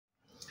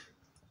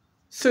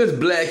Since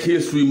Black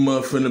History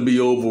Month finna be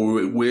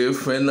over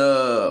with, and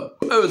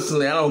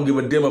personally, I don't give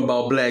a damn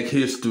about Black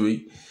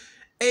history.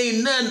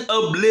 Ain't nothing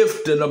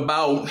uplifting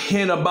about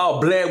hearing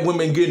about black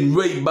women getting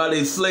raped by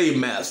their slave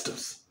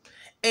masters.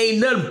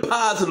 Ain't nothing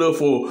positive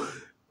for.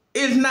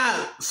 It's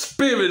not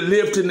spirit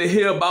lifting to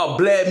hear about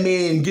black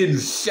men getting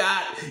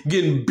shot,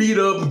 getting beat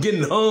up,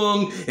 getting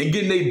hung, and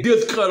getting their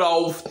disc cut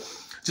off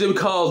just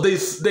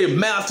because their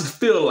masters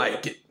feel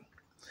like it.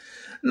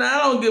 Now,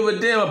 I don't give a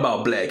damn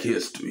about Black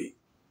history.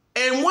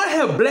 And what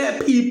have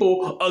black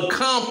people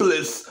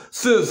accomplished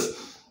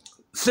since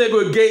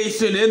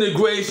segregation,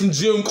 integration,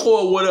 Jim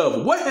Crow,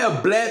 whatever? What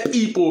have black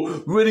people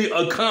really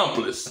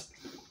accomplished?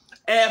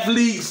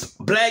 Athletes,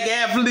 black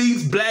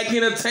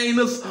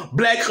entertainers,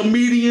 black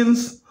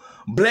comedians,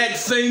 black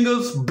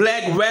singers,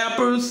 black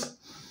rappers,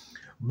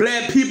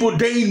 black people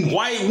dating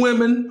white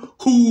women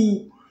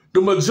who the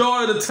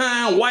majority of the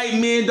time white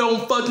men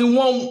don't fucking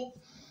want.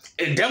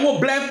 Is that what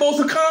black folks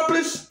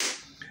accomplish?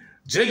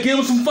 Just give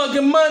them some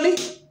fucking money,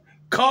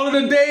 call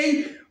it a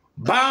day,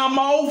 buy them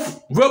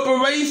off,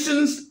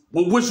 reparations,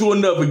 which we'll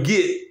never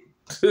get.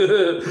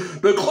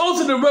 The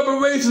closer to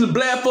reparations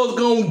black folks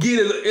gonna get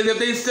is if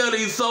they sell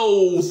their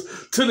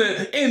souls to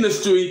the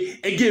industry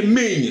and get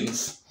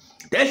millions.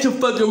 That's your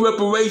fucking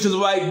reparations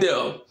right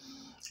there.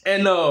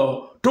 And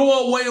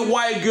throw away a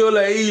white girl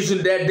or Asian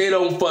that they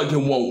don't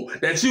fucking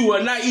want. That you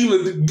will not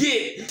even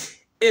get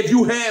if you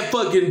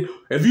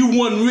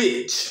wasn't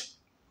rich.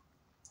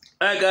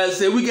 Like I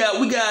said, we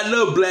got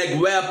enough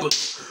black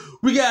rappers.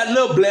 We got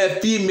enough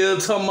black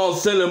females talking about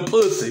selling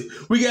pussy.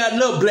 We got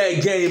enough black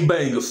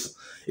gangbangers.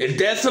 Is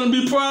that something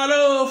to be proud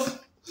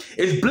of?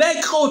 Is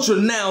black culture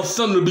now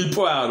something to be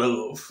proud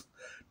of?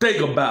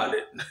 Think about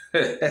it.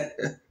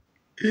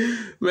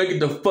 Man, get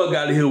the fuck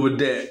out of here with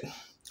that.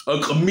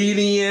 A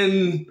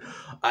comedian,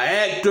 an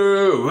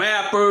actor, a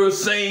rapper,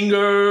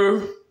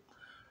 singer.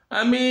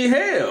 I mean,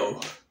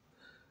 hell.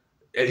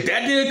 Is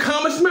that the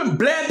accomplishment?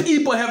 Black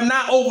people have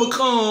not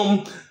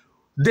overcome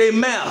their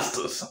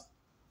masters.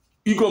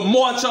 You can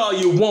march all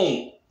you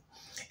want.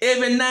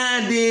 Every now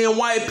and then,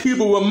 white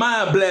people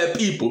remind black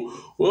people,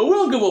 well, we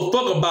don't give a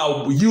fuck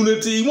about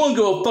unity. We don't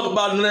give a fuck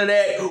about none of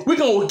that. We're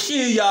going to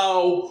kill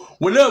y'all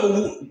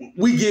whenever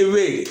we get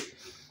ready.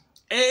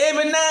 And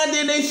every now and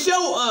then, they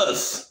show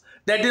us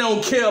that they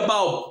don't care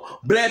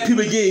about black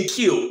people getting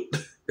killed.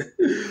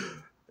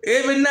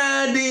 Every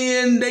now and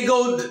then, they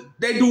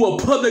do a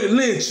public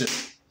lynching.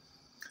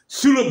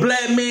 Shoot a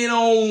black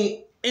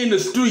man in the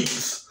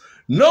streets,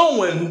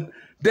 knowing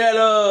that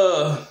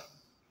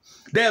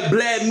that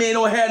black men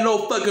don't have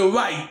no fucking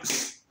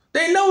rights.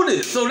 They know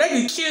this, so they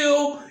can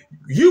kill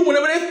you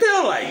whenever they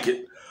feel like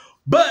it.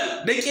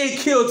 But they can't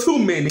kill too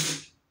many.